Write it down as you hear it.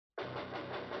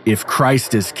If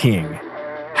Christ is king,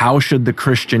 how should the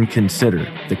Christian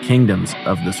consider the kingdoms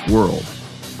of this world?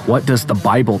 What does the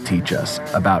Bible teach us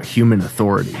about human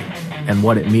authority and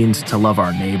what it means to love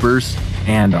our neighbors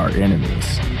and our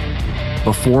enemies?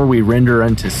 Before we render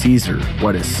unto Caesar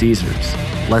what is Caesar's,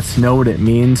 let's know what it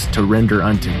means to render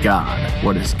unto God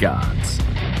what is God's.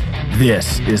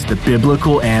 This is the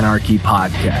Biblical Anarchy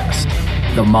Podcast,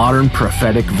 the modern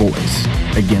prophetic voice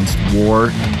against war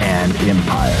and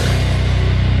empire.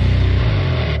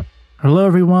 Hello,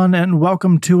 everyone, and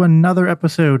welcome to another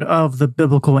episode of the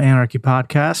Biblical Anarchy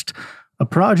Podcast, a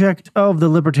project of the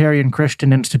Libertarian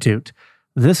Christian Institute.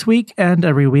 This week and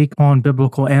every week on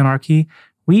Biblical Anarchy,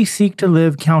 we seek to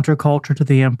live counterculture to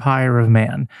the empire of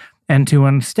man, and to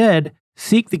instead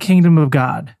seek the kingdom of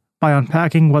God by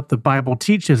unpacking what the Bible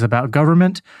teaches about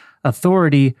government,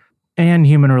 authority, and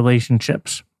human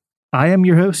relationships. I am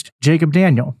your host, Jacob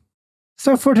Daniel.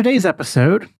 So for today's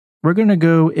episode, we're going to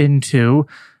go into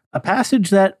a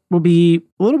passage that will be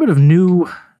a little bit of new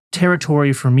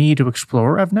territory for me to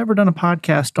explore. I've never done a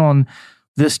podcast on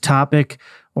this topic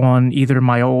on either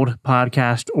my old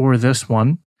podcast or this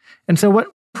one. And so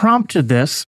what prompted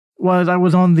this was I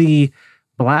was on the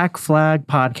Black Flag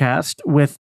podcast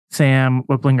with Sam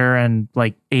Whipplinger and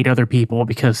like 8 other people,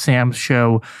 because Sam's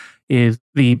show is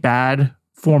the bad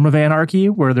form of anarchy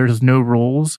where there's no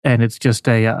rules and it's just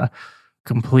a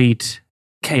complete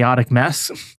chaotic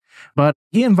mess. But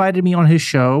he invited me on his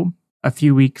show a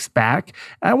few weeks back.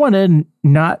 I went in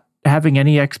not having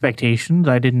any expectations.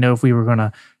 I didn't know if we were going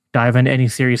to dive into any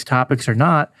serious topics or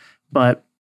not. But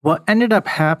what ended up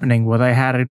happening was I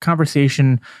had a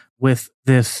conversation with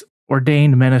this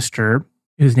ordained minister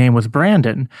whose name was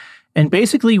Brandon. And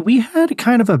basically, we had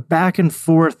kind of a back and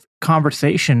forth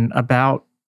conversation about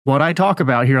what I talk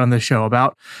about here on this show,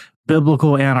 about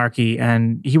biblical anarchy.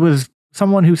 And he was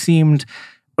someone who seemed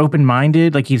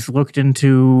open-minded, like he's looked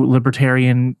into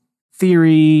libertarian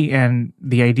theory and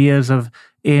the ideas of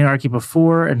anarchy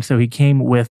before, and so he came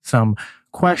with some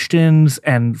questions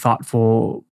and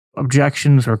thoughtful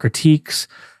objections or critiques,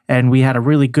 and we had a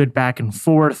really good back and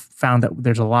forth, found that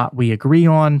there's a lot we agree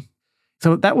on.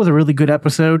 So that was a really good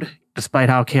episode, despite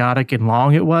how chaotic and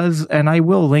long it was, and I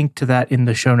will link to that in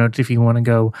the show notes if you want to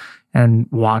go and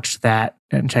watch that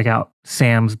and check out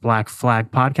Sam's Black Flag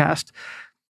podcast.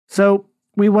 So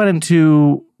we went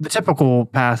into the typical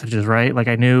passages, right? Like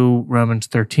I knew Romans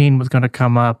 13 was going to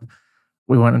come up.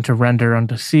 We went into render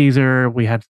unto Caesar. We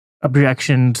had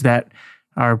objections that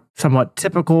are somewhat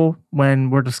typical when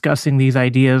we're discussing these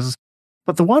ideas.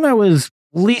 But the one I was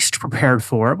least prepared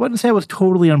for, I wouldn't say I was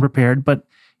totally unprepared, but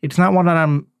it's not one that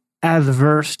I'm as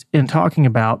versed in talking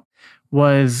about,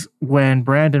 was when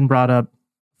Brandon brought up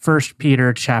 1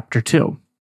 Peter chapter 2.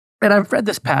 And I've read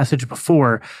this passage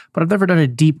before, but I've never done a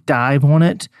deep dive on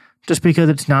it just because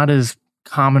it's not as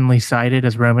commonly cited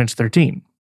as Romans 13.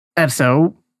 And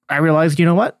so I realized, you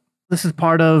know what? This is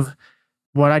part of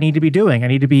what I need to be doing. I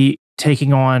need to be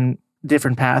taking on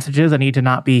different passages. I need to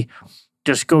not be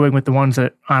just going with the ones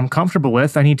that I'm comfortable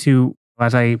with. I need to,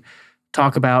 as I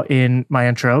talk about in my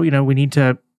intro, we need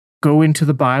to go into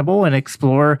the Bible and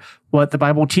explore what the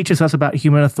Bible teaches us about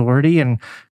human authority and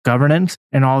governance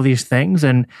and all these things.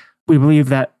 And we believe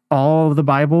that all of the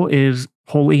Bible is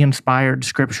wholly inspired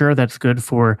scripture that's good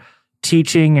for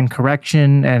teaching and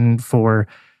correction and for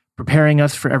preparing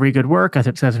us for every good work, as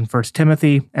it says in 1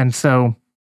 Timothy. And so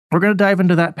we're going to dive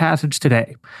into that passage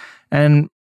today. And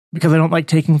because I don't like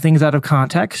taking things out of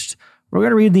context, we're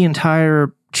going to read the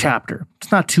entire chapter.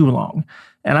 It's not too long.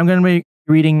 And I'm going to be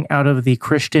reading out of the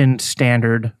Christian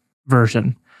Standard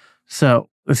Version. So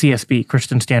the CSB,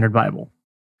 Christian Standard Bible.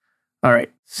 All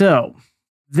right. So,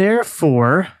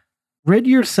 therefore, rid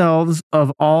yourselves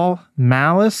of all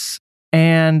malice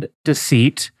and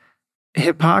deceit,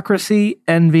 hypocrisy,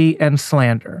 envy, and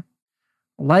slander.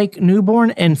 Like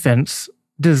newborn infants,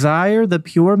 desire the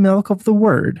pure milk of the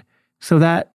word, so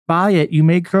that by it you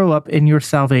may grow up in your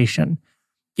salvation.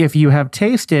 If you have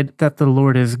tasted that the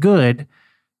Lord is good,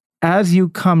 as you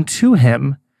come to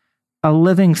him, a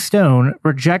living stone,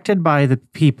 rejected by the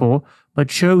people, but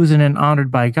chosen and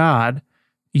honored by God,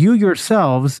 you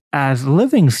yourselves, as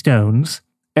living stones,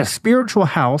 a spiritual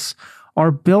house,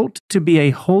 are built to be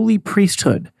a holy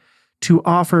priesthood, to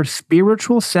offer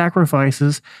spiritual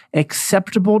sacrifices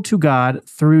acceptable to God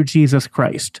through Jesus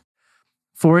Christ.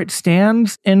 For it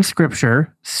stands in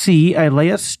Scripture, see, I lay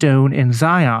a stone in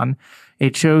Zion, a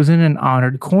chosen and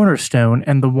honored cornerstone,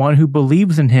 and the one who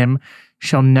believes in him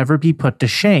shall never be put to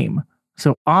shame.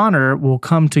 So honor will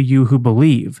come to you who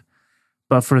believe.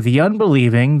 But for the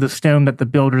unbelieving, the stone that the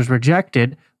builders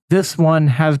rejected, This one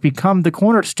has become the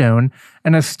cornerstone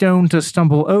and a stone to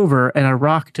stumble over and a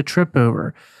rock to trip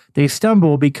over. They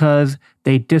stumble because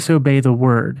they disobey the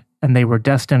word, and they were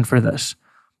destined for this.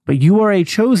 But you are a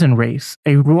chosen race,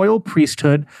 a royal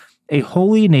priesthood, a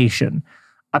holy nation,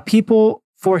 a people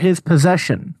for his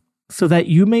possession, so that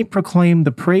you may proclaim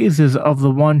the praises of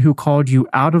the one who called you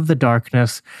out of the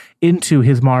darkness into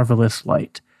his marvelous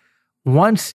light.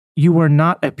 Once you were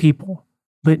not a people,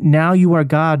 but now you are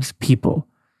God's people.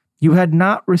 You had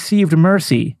not received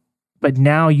mercy, but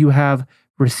now you have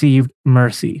received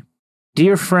mercy.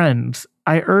 Dear friends,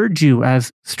 I urge you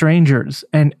as strangers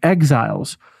and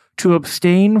exiles to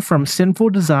abstain from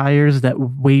sinful desires that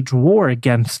wage war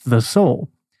against the soul.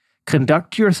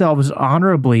 Conduct yourselves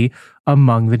honorably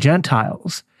among the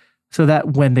Gentiles, so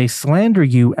that when they slander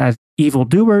you as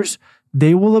evildoers,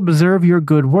 they will observe your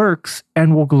good works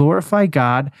and will glorify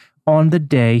God on the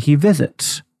day he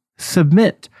visits.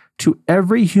 Submit to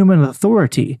every human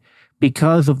authority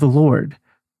because of the Lord,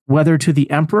 whether to the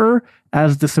emperor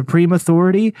as the supreme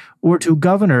authority or to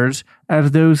governors as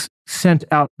those sent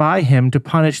out by him to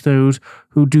punish those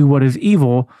who do what is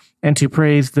evil and to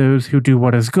praise those who do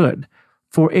what is good.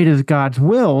 For it is God's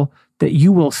will that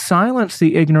you will silence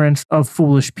the ignorance of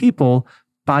foolish people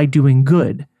by doing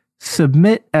good.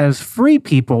 Submit as free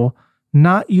people,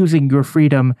 not using your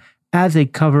freedom as a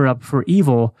cover-up for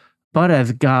evil, but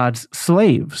as God's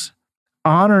slaves.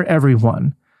 Honor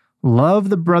everyone. Love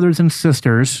the brothers and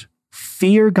sisters.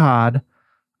 Fear God.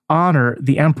 Honor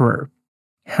the emperor.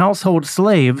 Household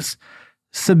slaves,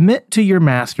 submit to your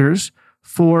masters,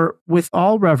 for with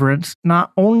all reverence,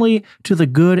 not only to the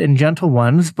good and gentle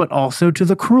ones, but also to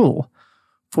the cruel.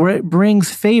 For it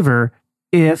brings favor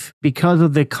if, because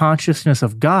of the consciousness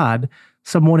of God,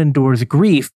 someone endures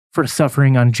grief for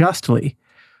suffering unjustly.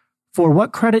 For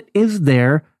what credit is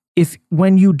there if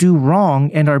when you do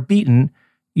wrong and are beaten,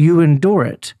 you endure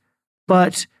it?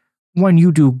 But when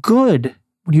you do good,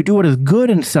 when you do what is good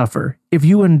and suffer, if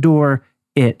you endure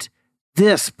it,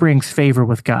 this brings favor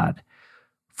with God.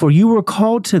 For you were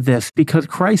called to this because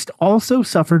Christ also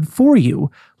suffered for you,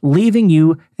 leaving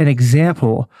you an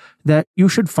example that you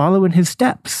should follow in his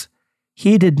steps.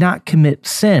 He did not commit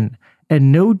sin,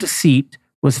 and no deceit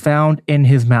was found in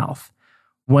his mouth.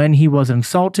 When he was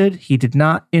insulted, he did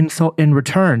not insult in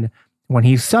return. When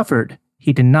he suffered,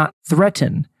 he did not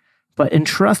threaten, but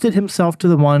entrusted himself to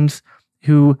the ones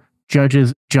who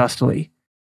judges justly.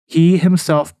 He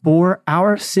himself bore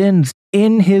our sins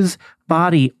in his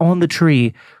body on the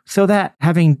tree, so that,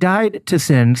 having died to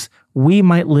sins, we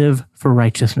might live for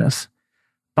righteousness.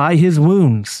 By his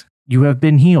wounds you have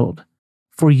been healed.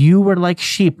 For you were like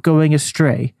sheep going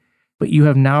astray, but you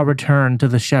have now returned to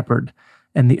the shepherd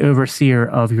and the overseer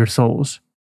of your souls.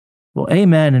 Well,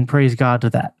 amen and praise God to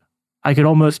that. I could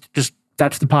almost just,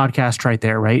 that's the podcast right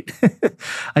there, right?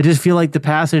 I just feel like the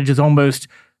passage is almost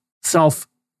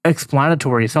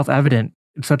self-explanatory, self-evident.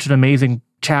 It's such an amazing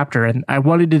chapter, and I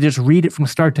wanted to just read it from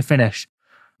start to finish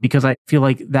because I feel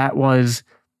like that was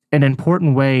an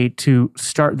important way to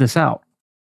start this out.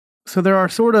 So there are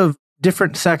sort of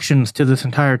different sections to this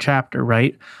entire chapter,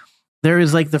 right? There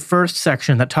is like the first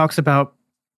section that talks about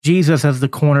Jesus as the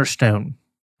cornerstone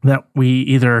that we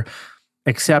either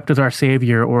accept as our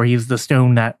savior or he's the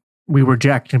stone that we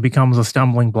reject and becomes a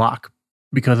stumbling block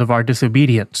because of our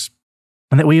disobedience.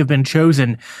 And that we have been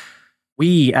chosen,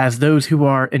 we as those who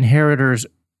are inheritors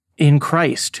in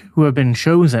Christ, who have been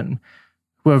chosen,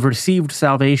 who have received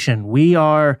salvation, we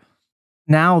are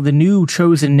now the new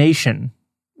chosen nation.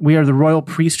 We are the royal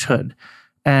priesthood,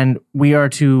 and we are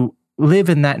to live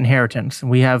in that inheritance.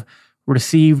 We have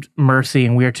received mercy,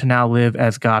 and we are to now live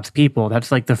as God's people.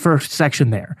 That's like the first section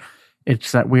there.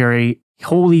 It's that we are a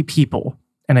holy people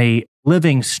and a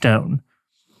living stone.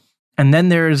 And then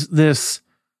there's this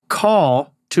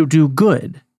call to do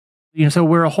good. So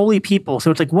we're a holy people.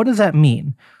 So it's like, what does that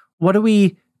mean? What do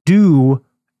we do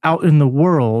out in the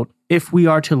world if we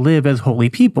are to live as holy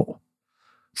people?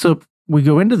 So we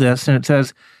go into this and it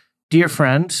says, dear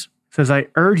friends, it says, I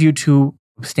urge you to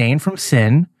abstain from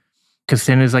sin, because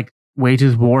sin is like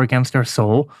wages war against our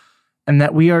soul, and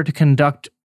that we are to conduct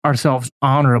ourselves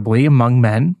honorably among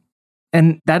men.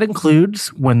 And that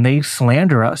includes when they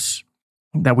slander us,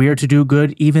 that we are to do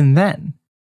good even then.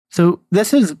 So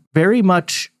this is very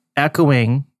much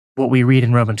echoing what we read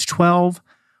in Romans 12,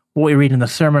 what we read in the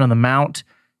Sermon on the Mount.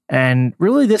 And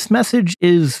really this message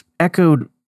is echoed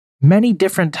many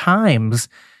different times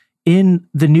in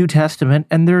the New Testament.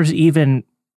 And there's even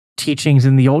teachings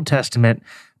in the Old Testament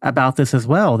about this as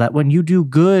well, that when you do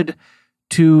good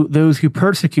to those who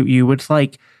persecute you, it's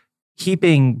like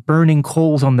heaping burning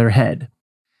coals on their head.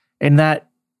 And that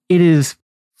it is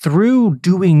through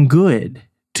doing good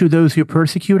to those who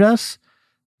persecute us,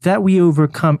 that we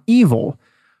overcome evil.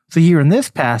 So here in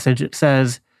this passage, it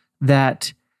says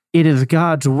that it is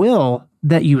God's will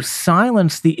that you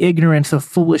silence the ignorance of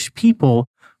foolish people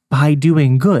by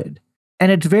doing good.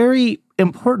 And it's very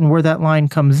important where that line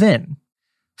comes in.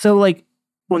 So like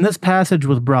when this passage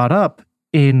was brought up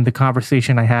in the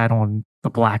conversation I had on the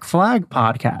Black Flag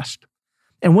podcast,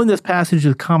 and when this passage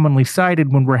is commonly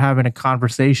cited when we're having a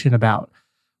conversation about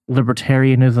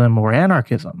libertarianism or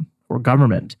anarchism or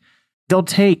government, they'll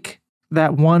take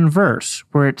that one verse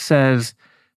where it says,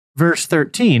 verse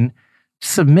 13,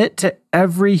 submit to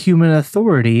every human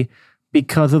authority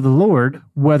because of the Lord,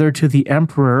 whether to the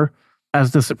emperor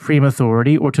as the supreme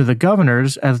authority or to the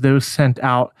governors as those sent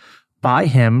out by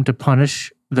him to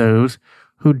punish those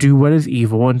who do what is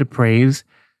evil and to praise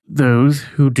those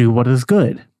who do what is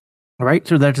good. Right?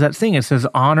 So there's that thing. It says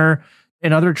honor.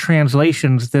 In other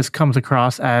translations, this comes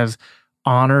across as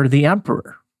honor the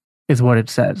emperor, is what it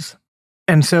says.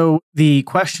 And so the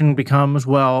question becomes,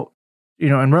 well,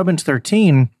 in Romans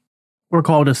 13, we're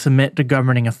called to submit to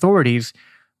governing authorities,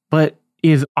 but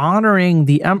is honoring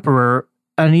the emperor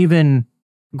an even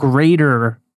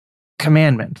greater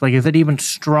commandment? Like, is it even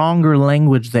stronger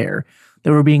language there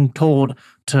that we're being told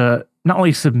to not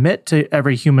only submit to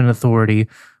every human authority,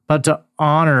 but to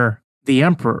honor the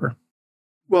emperor?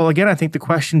 Well, again, I think the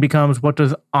question becomes, what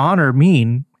does honor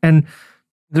mean? And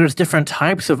there's different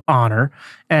types of honor.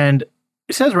 And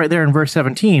it says right there in verse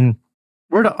 17,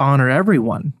 we're to honor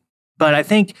everyone. But I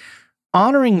think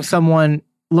honoring someone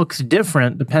looks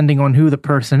different depending on who the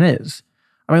person is.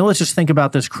 I mean, let's just think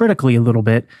about this critically a little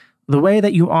bit. The way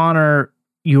that you honor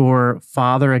your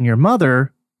father and your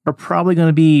mother are probably going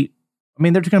to be,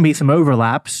 there's going to be some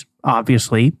overlaps,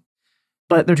 obviously,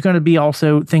 but there's going to be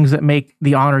also things that make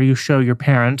the honor you show your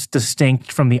parents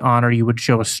distinct from the honor you would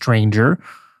show a stranger,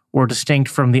 or distinct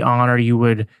from the honor you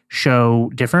would show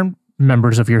different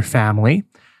members of your family,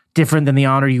 different than the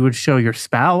honor you would show your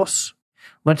spouse.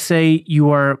 Let's say you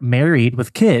are married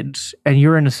with kids and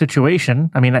you're in a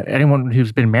situation, anyone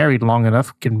who's been married long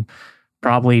enough can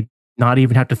probably not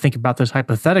even have to think about this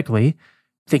hypothetically.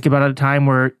 Think about a time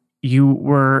where you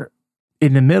were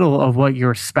in the middle of what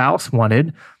your spouse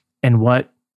wanted and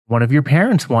what one of your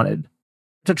parents wanted.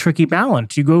 It's a tricky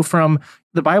balance. You go from,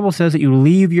 the Bible says that you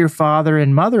leave your father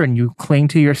and mother and you cling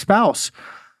to your spouse.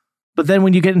 But then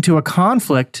when you get into a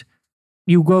conflict,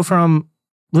 you go from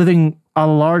living a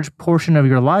large portion of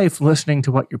your life listening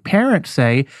to what your parents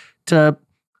say to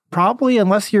probably,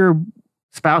 unless your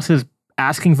spouse is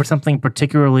asking for something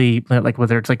particularly, like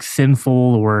whether it's like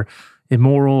sinful or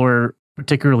immoral or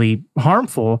particularly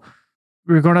harmful,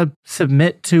 you're going to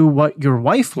submit to what your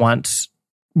wife wants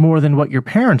more than what your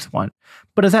parents want.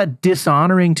 But is that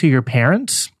dishonoring to your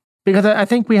parents? Because I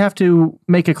think we have to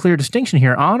make a clear distinction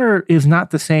here. Honor is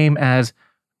not the same as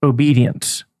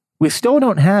obedience. We still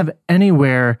don't have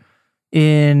anywhere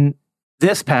in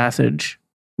this passage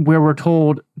where we're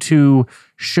told to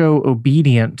show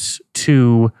obedience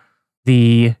to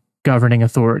the governing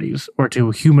authorities or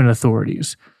to human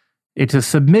authorities. It's a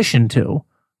submission to.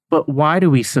 But why do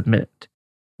we submit?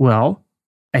 Well,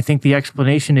 I think the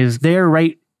explanation is there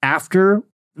right after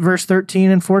verse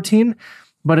 13 and 14,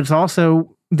 but it's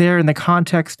also there in the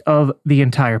context of the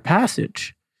entire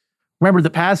passage. Remember,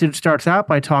 the passage starts out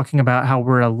by talking about how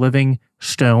we're a living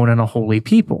stone and a holy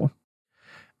people.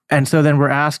 And so then we're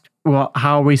asked, well,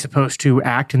 how are we supposed to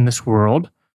act in this world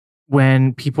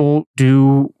when people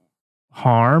do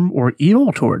harm or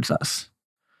evil towards us?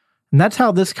 And that's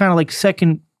how this kind of like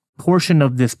second portion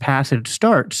of this passage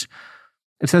starts.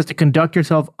 It says to conduct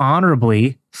yourself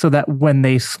honorably so that when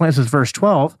this is verse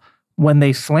 12, when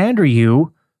they slander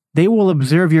you, they will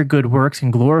observe your good works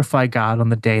and glorify God on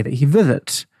the day that he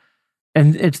visits.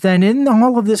 And it's then in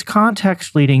all of this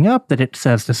context leading up that it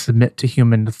says to submit to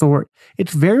human authority.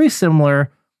 It's very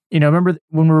similar. Remember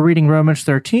when we're reading Romans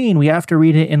 13, we have to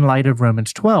read it in light of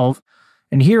Romans 12.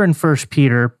 And here in 1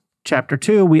 Peter chapter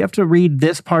 2, we have to read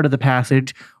this part of the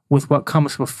passage with what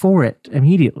comes before it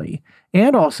immediately,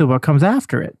 and also what comes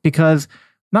after it. Because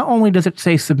not only does it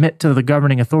say submit to the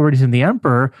governing authorities and the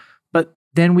emperor, but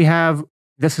then we have,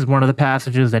 this is one of the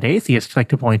passages that atheists like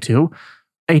to point to,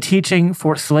 a teaching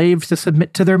for slaves to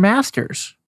submit to their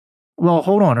masters. Well,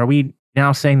 hold on. Are we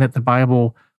now saying that the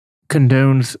Bible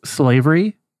condones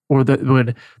slavery, or that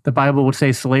the Bible would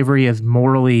say slavery is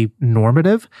morally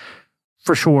normative?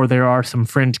 For sure, there are some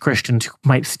fringe Christians who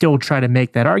might still try to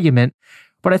make that argument,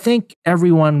 but I think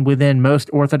everyone within most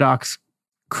Orthodox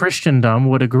Christendom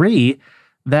would agree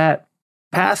that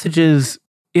passages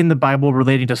in the Bible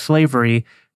relating to slavery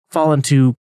fall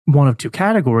into one of two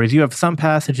categories. You have some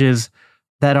passages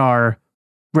that are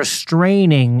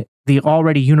restraining the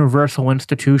already universal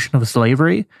institution of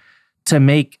slavery to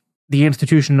make the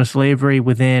institution of slavery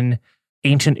within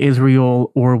ancient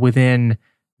Israel or within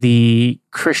the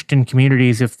Christian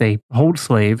communities, if they hold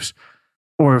slaves,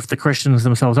 or if the Christians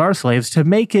themselves are slaves, to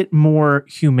make it more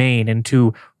humane and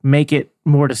to make it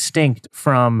more distinct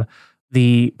from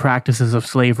the practices of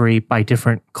slavery by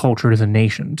different cultures and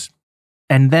nations.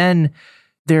 And then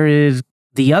there is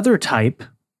the other type,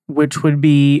 which would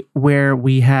be where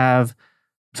we have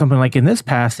something like in this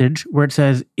passage where it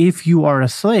says, if you are a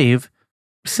slave,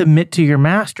 submit to your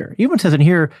master. It even says in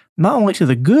here, not only to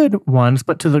the good ones,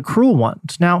 but to the cruel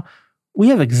ones. Now, we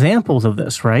have examples of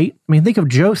this, right? I mean, think of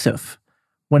Joseph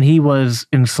when he was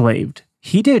enslaved.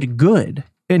 He did good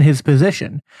in his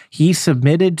position. He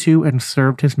submitted to and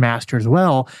served his masters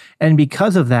well. And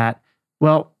because of that,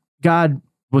 well, God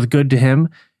was good to him.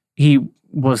 He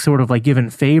was sort of like given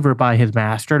favor by his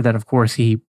master. Then, of course,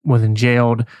 he was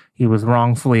jailed. He was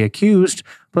wrongfully accused.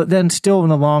 But then still in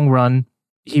the long run,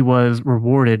 he was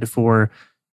rewarded for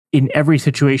in every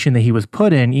situation that he was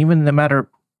put in, even no matter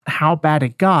how bad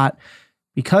it got,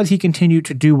 because he continued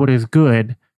to do what is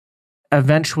good.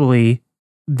 Eventually,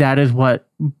 that is what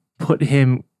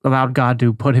allowed God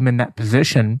to put him in that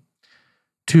position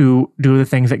to do the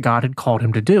things that God had called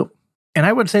him to do. And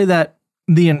I would say that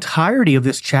the entirety of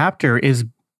this chapter is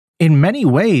in many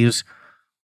ways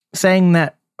saying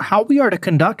that how we are to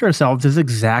conduct ourselves is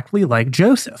exactly like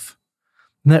Joseph.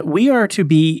 That we are to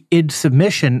be in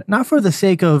submission, not for the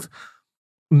sake of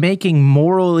making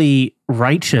morally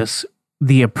righteous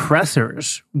the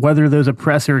oppressors, whether those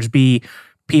oppressors be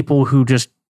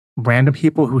random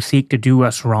people who seek to do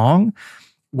us wrong,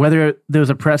 whether those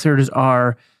oppressors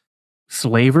are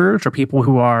slavers or people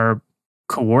who are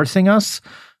coercing us,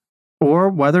 or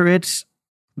whether it's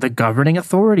the governing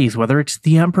authorities, whether it's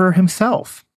the emperor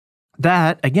himself.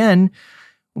 That, again,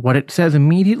 what it says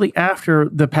immediately after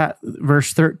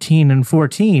verse 13 and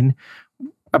 14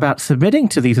 about submitting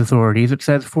to these authorities, it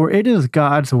says, for it is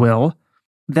God's will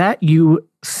that you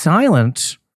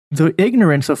silence the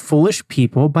ignorance of foolish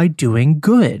people by doing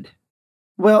good.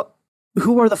 Well,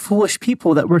 who are the foolish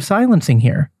people that we're silencing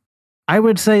here? I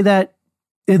would say that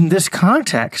in this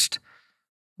context,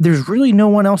 there's really no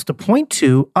one else to point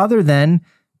to other than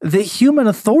the human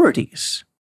authorities.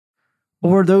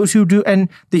 Or those who do, and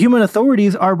the human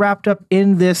authorities are wrapped up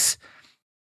in this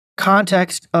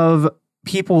context of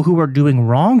people who are doing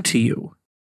wrong to you.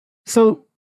 So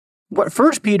what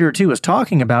 1 Peter 2 is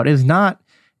talking about is not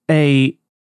a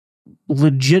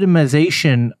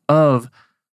legitimization of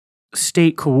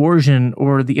state coercion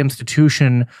or the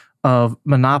institution of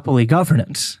monopoly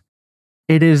governance.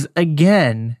 It is,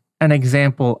 again, an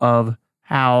example of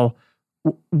how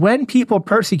when people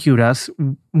persecute us,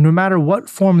 no matter what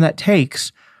form that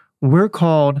takes, we're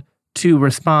called to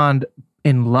respond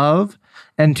in love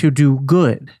and to do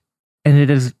good. And it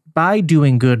is by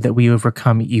doing good that we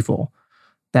overcome evil.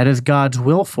 That is God's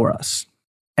will for us.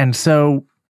 And so,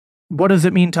 what does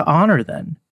it mean to honor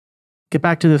then? Get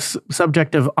back to this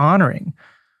subject of honoring.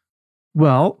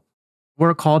 Well,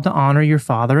 we're called to honor your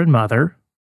father and mother.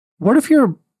 What if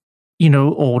you're,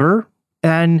 older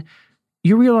and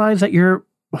you realize that your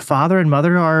father and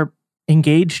mother are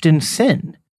engaged in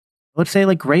sin? Let's say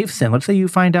like grave sin. Let's say you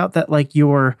find out that like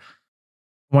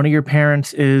one of your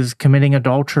parents is committing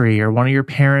adultery, or one of your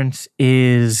parents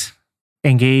is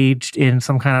engaged in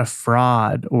some kind of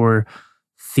fraud or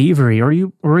thievery,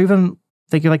 or even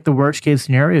thinking like the worst case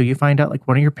scenario, you find out like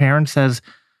one of your parents has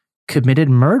committed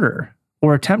murder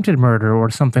or attempted murder or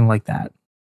something like that.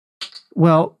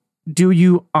 Well, do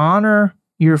you honor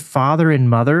your father and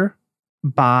mother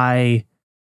by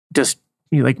just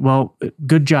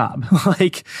good job?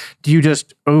 Like, do you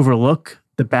just overlook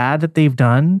the bad that they've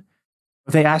done?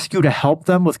 If they ask you to help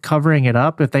them with covering it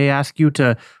up, if they ask you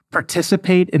to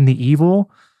participate in the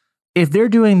evil, if they're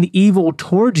doing the evil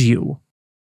towards you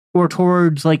or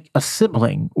towards like a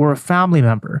sibling or a family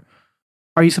member,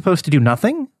 are you supposed to do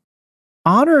nothing?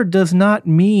 Honor does not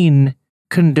mean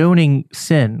condoning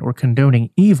sin or condoning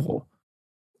evil.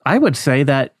 I would say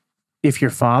that if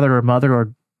your father or mother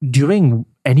are doing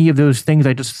any of those things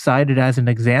I just cited as an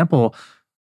example,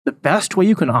 the best way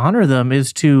you can honor them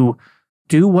is to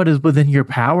do what is within your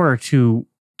power to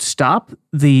stop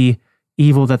the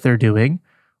evil that they're doing,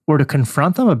 or to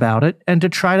confront them about it, and to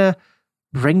try to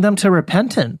bring them to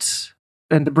repentance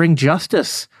and to bring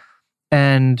justice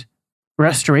and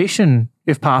restoration,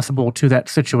 if possible, to that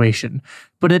situation.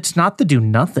 But it's not to do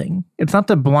nothing. It's not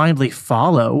to blindly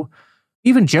follow.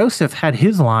 Even Joseph had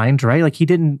his lines, right? Like, he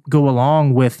didn't go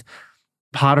along with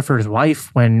Potiphar's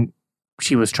wife when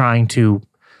she was trying to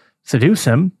seduce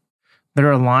him. There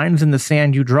are lines in the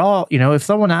sand you draw. If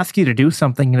someone asks you to do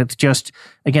something and it's just,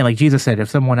 again, like Jesus said, if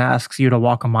someone asks you to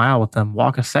walk a mile with them,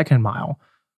 walk a second mile,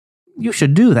 you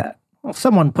should do that. Well, if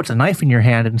someone puts a knife in your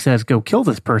hand and says, go kill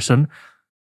this person,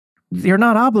 you're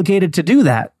not obligated to do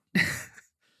that.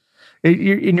 And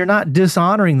you're not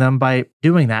dishonoring them by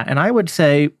doing that. And I would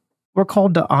say we're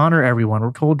called to honor everyone.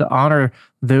 We're told to honor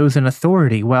those in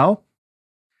authority. Well,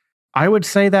 I would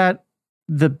say that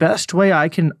the best way I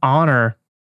can honor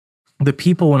the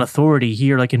people in authority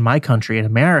here, like in my country, in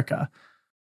America,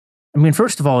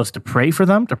 first of all, is to pray for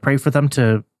them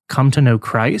to come to know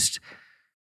Christ,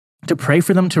 to pray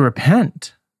for them to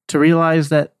repent, to realize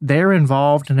that they're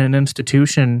involved in an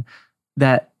institution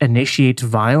that initiates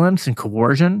violence and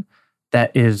coercion,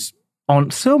 that is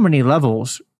on so many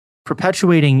levels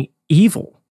perpetuating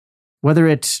evil, whether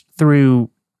it's through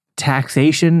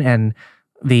taxation and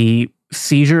the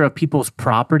seizure of people's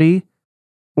property,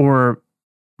 or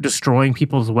destroying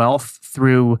people's wealth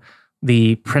through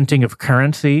the printing of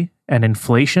currency and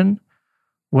inflation,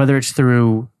 whether it's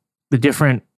through the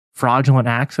different fraudulent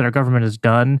acts that our government has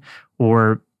done,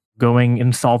 or going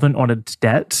insolvent on its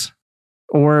debts,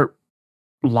 or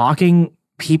locking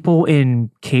people in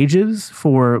cages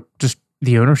for just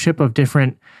the ownership of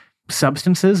different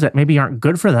substances that maybe aren't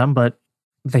good for them, but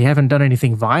they haven't done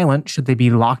anything violent. Should they be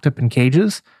locked up in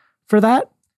cages for that?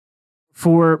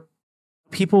 For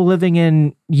people living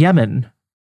in Yemen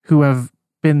who have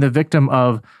been the victim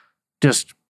of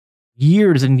just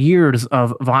years and years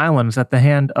of violence at the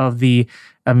hand of the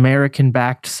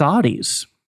American-backed Saudis,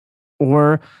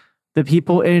 or the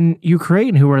people in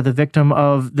Ukraine who are the victim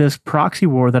of this proxy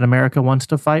war that America wants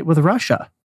to fight with Russia.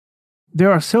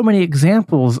 There are so many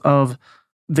examples of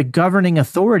the governing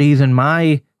authorities in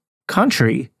my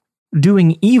country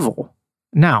doing evil.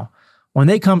 Now, when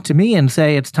they come to me and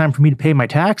say it's time for me to pay my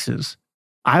taxes,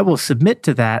 I will submit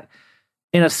to that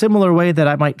in a similar way that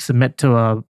I might submit to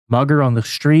a mugger on the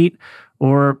street,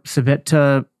 or submit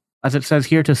to, as it says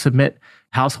here, to submit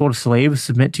household slaves,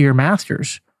 submit to your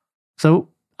masters. So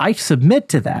I submit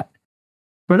to that.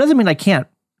 But it doesn't mean I can't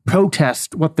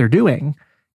protest what they're doing.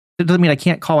 It doesn't mean I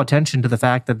can't call attention to the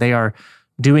fact that they are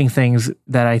doing things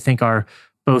that I think are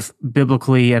both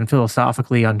biblically and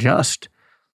philosophically unjust.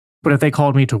 But if they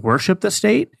called me to worship the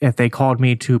state, if they called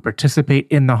me to participate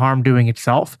in the harm doing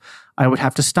itself, I would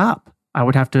have to stop. I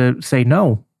would have to say,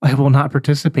 no, I will not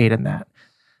participate in that.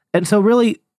 And so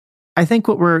really, I think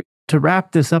to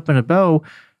wrap this up in a bow,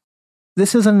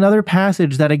 this is another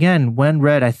passage that, again, when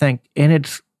read, I think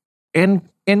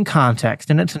in context,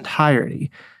 in its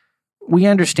entirety, we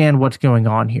understand what's going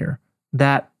on here.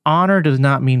 That honor does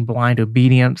not mean blind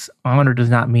obedience. Honor does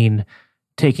not mean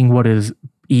taking what is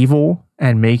evil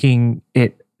and making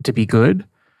it to be good.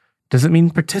 Doesn't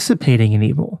mean participating in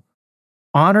evil.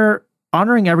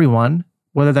 Honoring everyone,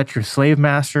 whether that's your slave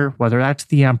master, whether that's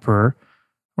the emperor,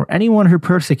 or anyone who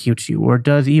persecutes you or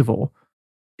does evil,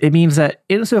 it means that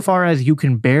insofar as you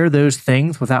can bear those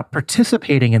things without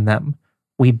participating in them,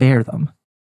 we bear them.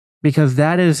 Because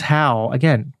that is how,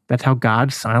 again, that's how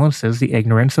God silences the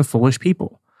ignorance of foolish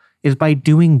people, is by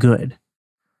doing good.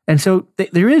 And so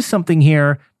there is something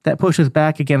here that pushes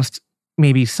back against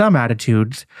maybe some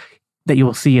attitudes that you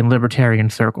will see in libertarian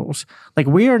circles. Like,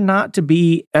 we are not to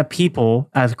be a people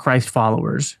as Christ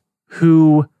followers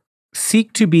who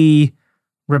seek to be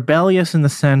rebellious in the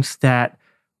sense that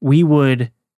we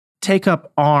would take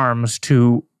up arms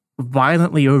to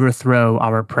violently overthrow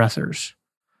our oppressors.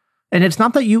 And it's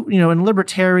not that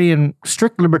in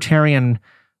strict libertarian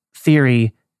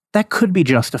theory, that could be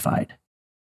justified.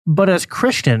 But as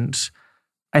Christians,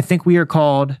 I think we are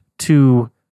called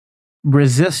to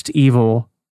resist evil,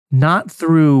 not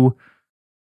through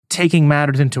taking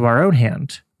matters into our own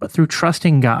hand, but through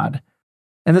trusting God.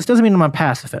 And this doesn't mean I'm a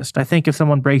pacifist. I think if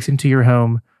someone breaks into your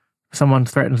home, if someone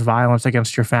threatens violence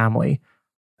against your family,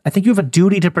 I think you have a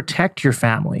duty to protect your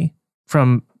family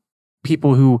from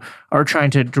people who are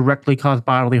trying to directly cause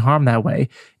bodily harm that way,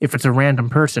 if it's a random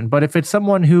person. But if it's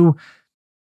someone who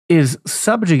is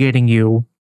subjugating you,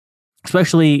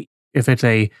 especially if it's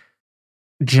a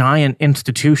giant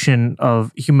institution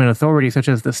of human authority such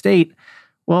as the state,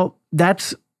 well,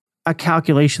 that's a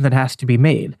calculation that has to be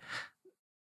made.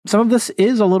 Some of this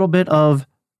is a little bit of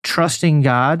trusting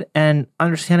God and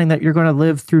understanding that you're going to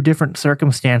live through different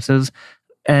circumstances,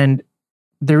 and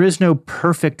there is no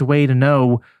perfect way to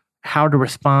know how to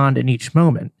respond in each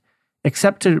moment,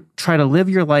 except to try to live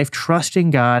your life trusting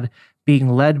God, being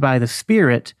led by the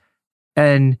Spirit,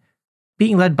 and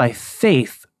being led by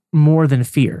faith more than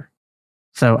fear.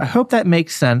 So I hope that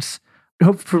makes sense. I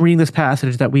hope from reading this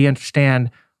passage that we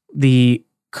understand the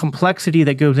complexity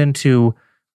that goes into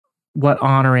what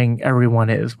honoring everyone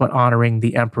is, what honoring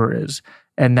the emperor is,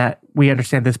 and that we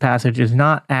understand this passage is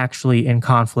not actually in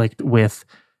conflict with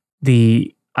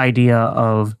the idea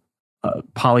of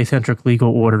polycentric legal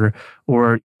order,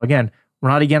 or again, we're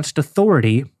not against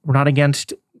authority. We're not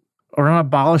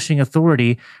abolishing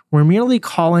authority. We're merely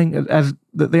calling, as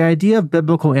the idea of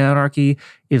biblical anarchy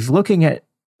is looking at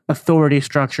authority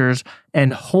structures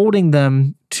and holding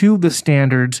them to the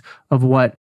standards of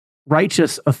what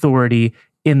righteous authority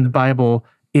in the Bible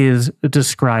is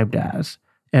described as.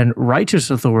 And righteous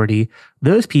authority,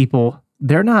 those people,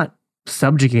 they're not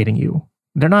subjugating you.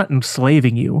 They're not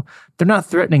enslaving you. They're not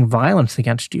threatening violence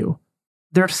against you.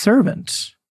 They're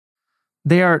servants.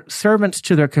 They are servants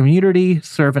to their community,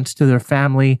 servants to their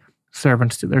family,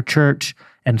 servants to their church,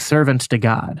 and servants to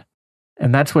God.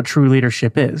 And that's what true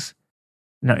leadership is.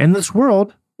 Now, in this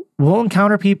world, we'll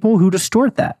encounter people who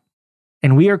distort that.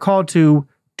 And we are called to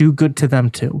do good to them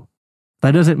too.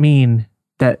 That doesn't mean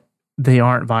that they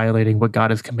aren't violating what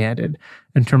God has commanded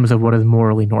in terms of what is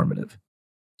morally normative.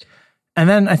 And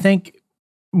then I think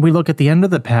we look at the end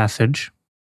of the passage,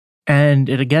 and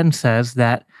it again says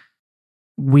that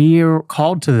we're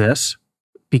called to this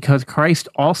because Christ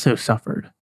also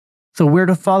suffered. So we're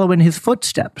to follow in his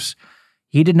footsteps.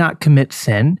 He did not commit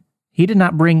sin. He did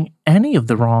not bring any of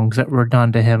the wrongs that were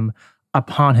done to him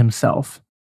upon himself.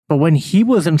 But when he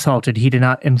was insulted, he did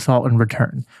not insult in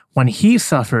return. When he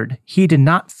suffered, he did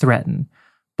not threaten,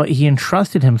 but he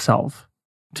entrusted himself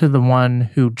to the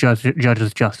one who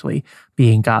judges justly,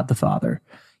 being God the Father.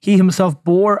 He himself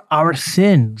bore our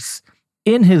sins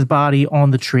in his body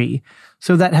on the tree,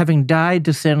 so that having died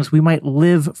to sins, we might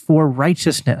live for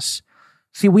righteousness.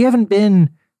 See, we haven't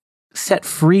been set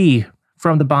free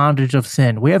from the bondage of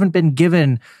sin. We haven't been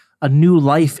given a new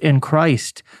life in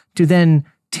Christ to then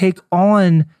take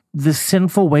on the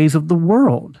sinful ways of the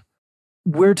world.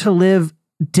 We're to live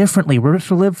differently. We're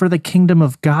to live for the kingdom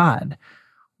of God.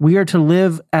 We are to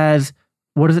live as,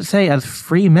 what does it say? As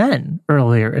free men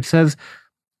earlier. It says,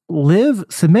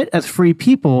 submit as free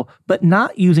people, but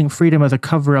not using freedom as a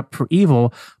cover-up for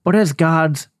evil, but as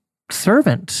God's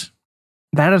servants.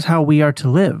 That is how we are to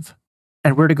live.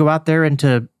 And we're to go out there and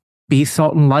to be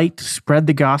salt and light, to spread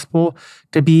the gospel,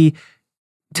 to be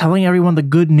telling everyone the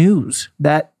good news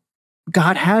that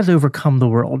God has overcome the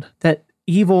world, that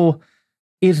evil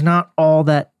is not all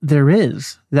that there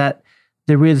is, that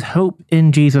there is hope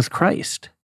in Jesus Christ.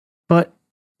 But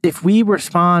if we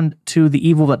respond to the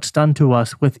evil that's done to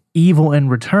us with evil in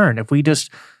return, if we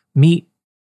just meet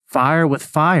fire with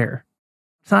fire,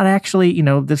 it's not actually,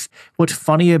 this. What's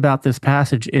funny about this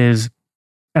passage is,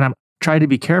 and I'm trying to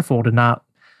be careful to not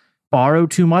borrow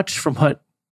too much from what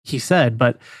he said,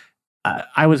 but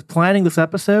I was planning this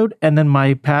episode, and then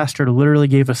my pastor literally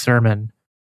gave a sermon,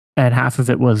 and half of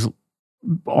it was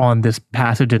on this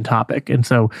passage and topic. And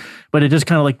so, but it just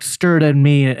kind of like stirred in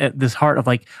me at this heart of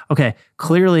like, okay,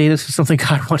 clearly this is something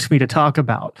God wants me to talk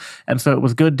about. And so it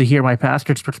was good to hear my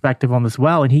pastor's perspective on this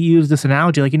well. And he used this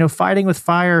analogy, like, fighting with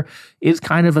fire is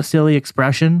kind of a silly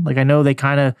expression. Like, I know they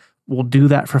kind of will do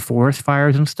that for forest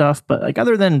fires and stuff, but like,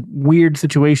 other than weird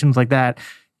situations like that,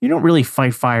 you don't really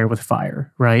fight fire with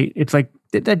fire, right? It's like,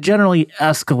 that generally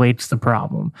escalates the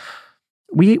problem.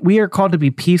 We are called to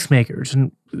be peacemakers.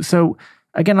 And so,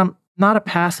 again, I'm not a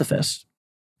pacifist.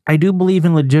 I do believe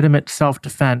in legitimate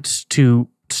self-defense to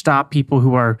stop people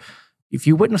who are, if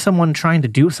you witness someone trying to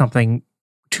do something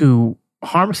to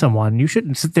harm someone, you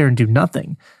shouldn't sit there and do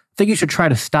nothing. I think you should try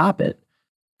to stop it.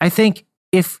 I think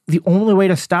if the only way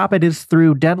to stop it is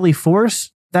through deadly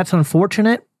force, that's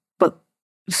unfortunate, but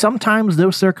sometimes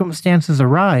those circumstances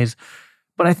arise.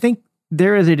 But I think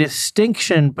there is a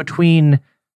distinction between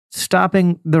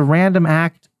stopping the random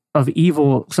act of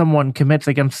evil someone commits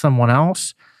against someone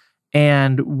else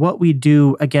and what we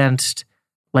do against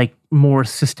like more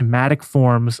systematic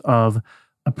forms of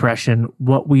oppression,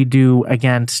 what we do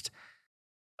against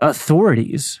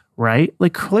authorities, right?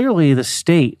 Like, clearly the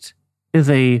state is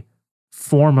a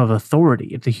form of authority.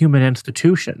 It's a human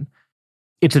institution.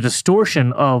 It's a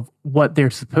distortion of what they're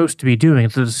supposed to be doing.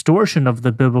 It's a distortion of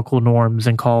the biblical norms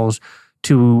and calls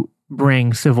to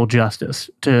bring civil justice,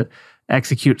 to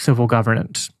execute civil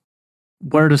governance.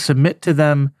 We're to submit to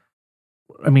them.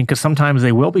 I mean, because sometimes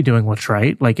they will be doing what's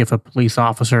right. Like if a police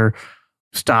officer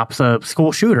stops a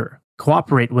school shooter,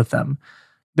 cooperate with them.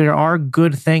 There are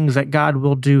good things that God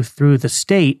will do through the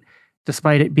state,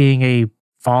 despite it being a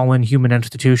fallen human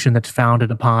institution that's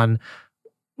founded upon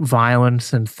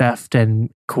violence and theft and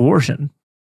coercion.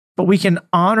 But we can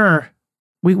honor,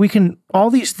 we can, all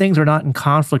these things are not in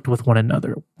conflict with one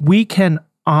another. We can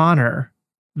honor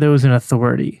those in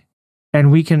authority. And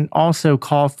we can also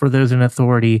call for those in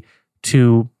authority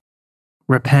to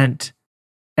repent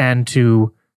and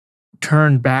to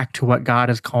turn back to what God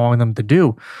is calling them to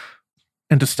do,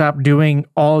 and to stop doing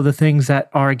all of the things that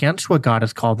are against what God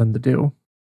has called them to do.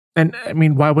 And I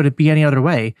mean, why would it be any other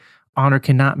way? Honor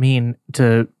cannot mean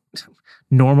to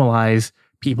normalize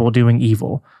people doing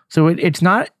evil. So it's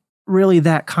not really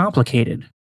that complicated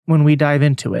when we dive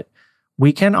into it.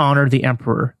 We can honor the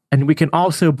emperor, and we can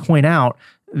also point out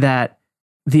that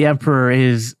the emperor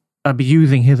is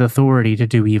abusing his authority to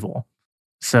do evil.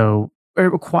 So it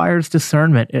requires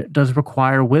discernment. It does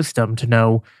require wisdom to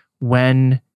know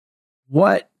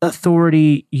what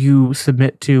authority you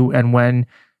submit to and when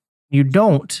you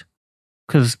don't.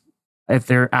 Because if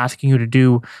they're asking you to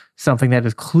do something that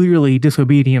is clearly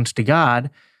disobedience to God,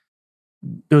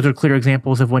 those are clear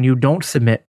examples of when you don't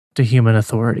submit to human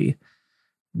authority.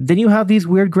 Then you have these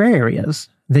weird gray areas.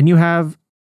 Then you have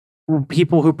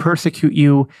people who persecute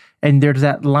you, and there's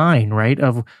that line, right,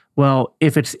 of, well,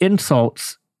 if it's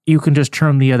insults, you can just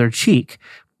turn the other cheek.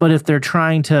 But if they're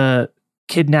trying to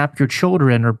kidnap your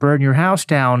children or burn your house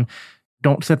down,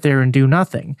 don't sit there and do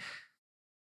nothing.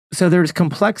 So there's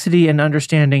complexity in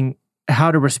understanding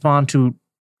how to respond to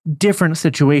different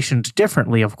situations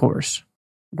differently, of course.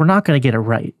 We're not going to get it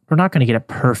right. We're not going to get it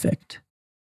perfect.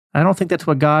 I don't think that's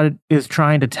what God is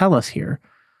trying to tell us here.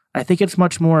 I think it's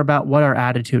much more about what our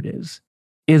attitude is.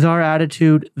 Is our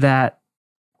attitude that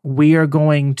we are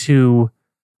going to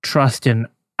trust in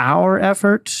our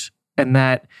efforts, and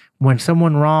that when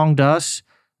someone wronged us,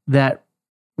 that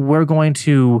we're going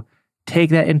to take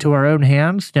that into our own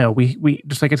hands? No, we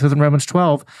just like it says in Romans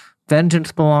 12,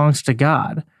 vengeance belongs to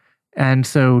God. And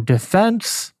so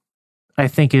defense, I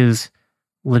think, is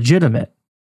legitimate.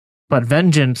 But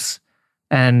vengeance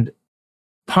and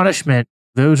punishment,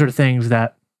 those are things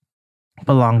that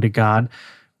belong to God.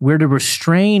 We're to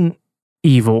restrain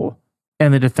evil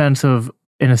and the defense of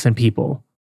innocent people.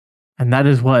 And that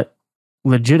is what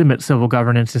legitimate civil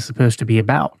governance is supposed to be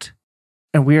about.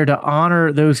 And we are to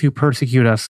honor those who persecute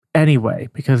us anyway,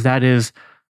 because that is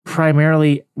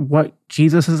primarily what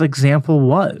Jesus' example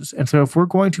was. And so if we're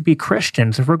going to be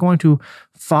Christians, if we're going to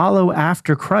follow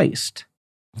after Christ,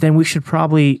 then we should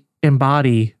probably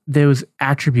embody those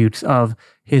attributes of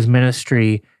his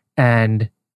ministry and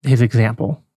his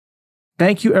example.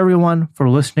 Thank you, everyone, for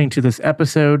listening to this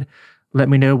episode. Let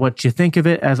me know what you think of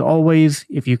it. As always,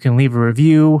 if you can leave a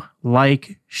review,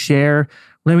 like, share.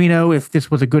 Let me know if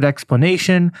this was a good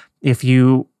explanation, if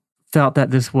you felt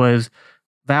that this was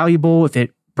valuable, if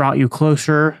it brought you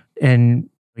closer in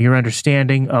your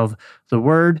understanding of the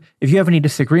word. If you have any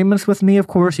disagreements with me, of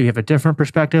course, if you have a different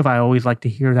perspective, I always like to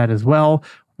hear that as well.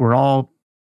 We're all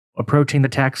approaching the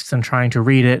texts and trying to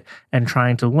read it and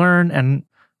trying to learn. And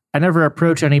I never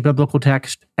approach any biblical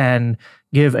text and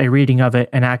give a reading of it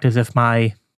and act as if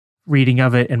my reading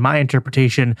of it and my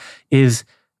interpretation is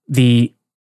the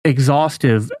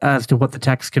exhaustive as to what the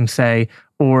text can say,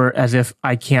 or as if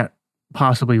I can't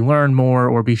possibly learn more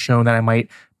or be shown that I might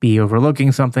be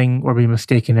overlooking something or be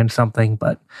mistaken in something.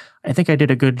 But I think I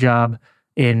did a good job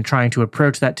in trying to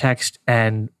approach that text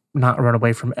and not run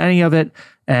away from any of it.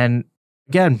 And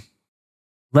again,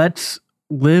 let's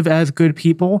live as good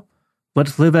people.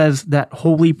 Let's live as that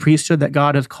holy priesthood that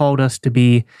God has called us to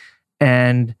be.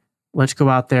 And let's go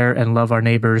out there and love our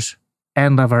neighbors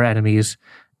and love our enemies.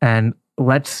 And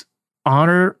let's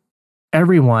honor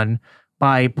everyone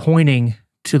by pointing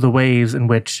to the ways in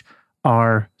which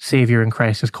our Savior in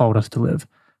Christ has called us to live.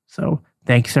 So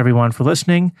thanks, everyone, for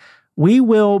listening. We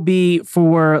will be,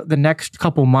 for the next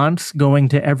couple months, going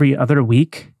to every other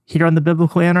week here on the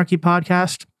Biblical Anarchy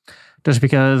podcast, just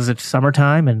because it's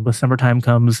summertime, and with summertime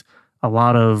comes a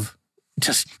lot of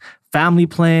just family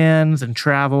plans and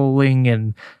traveling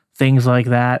and things like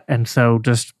that. And so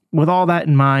just with all that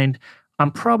in mind,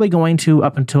 I'm probably going to,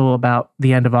 up until about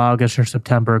the end of August or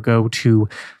September, go to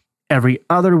every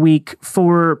other week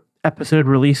for episode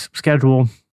release schedule,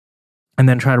 and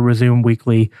then try to resume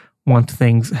weekly once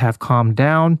things have calmed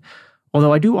down.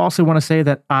 Although I do also want to say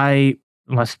that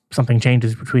unless something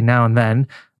changes between now and then,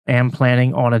 am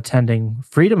planning on attending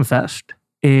Freedom Fest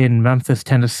in Memphis,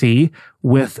 Tennessee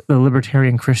with the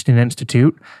Libertarian Christian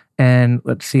Institute. And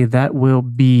let's see, that will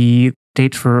be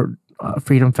dates for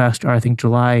Freedom Fest are, I think,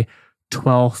 July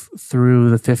 12th through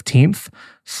the 15th.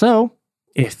 So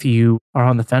if you are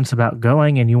on the fence about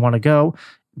going and you want to go,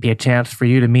 be a chance for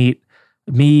you to meet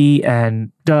me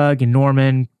and Doug and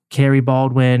Norman, Carrie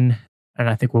Baldwin, and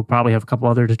I think we'll probably have a couple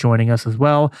others joining us as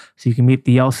well. So you can meet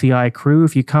the LCI crew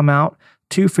if you come out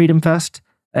to Freedom Fest.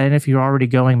 And if you're already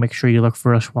going, make sure you look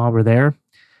for us while we're there.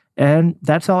 And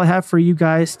that's all I have for you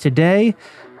guys today.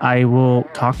 I will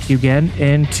talk to you again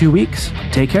in 2 weeks.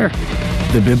 Take care.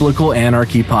 The Biblical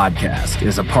Anarchy Podcast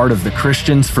is a part of the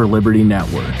Christians for Liberty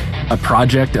Network, a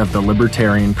project of the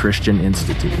Libertarian Christian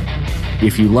Institute.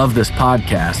 If you love this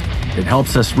podcast, it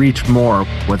helps us reach more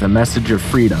with a message of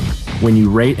freedom when you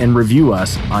rate and review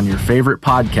us on your favorite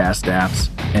podcast apps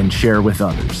and share with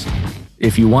others.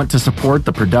 If you want to support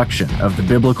the production of the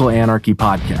Biblical Anarchy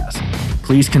Podcast,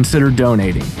 please consider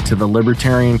donating to the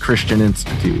Libertarian Christian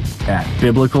Institute at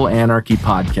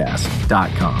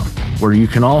biblicalanarchypodcast.com, where you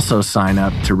can also sign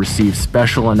up to receive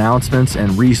special announcements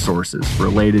and resources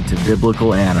related to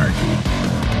biblical anarchy.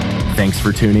 Thanks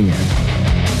for tuning in.